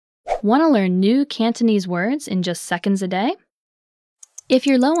Want to learn new Cantonese words in just seconds a day? If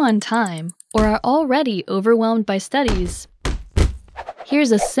you're low on time or are already overwhelmed by studies,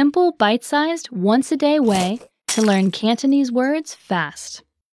 here's a simple, bite-sized, once-a-day way to learn Cantonese words fast.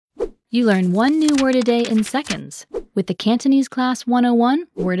 You learn one new word a day in seconds with the Cantonese Class 101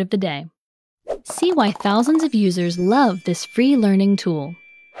 Word of the Day. See why thousands of users love this free learning tool.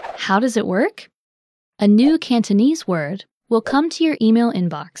 How does it work? A new Cantonese word will come to your email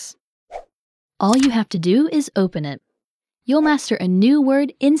inbox. All you have to do is open it. You'll master a new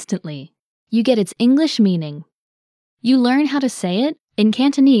word instantly. You get its English meaning. You learn how to say it in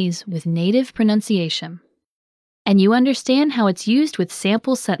Cantonese with native pronunciation. And you understand how it's used with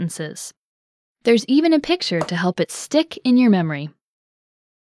sample sentences. There's even a picture to help it stick in your memory.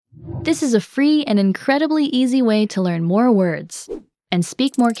 This is a free and incredibly easy way to learn more words and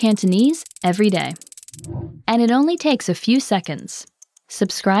speak more Cantonese every day. And it only takes a few seconds.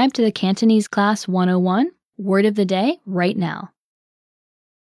 Subscribe to the Cantonese Class 101 Word of the Day right now.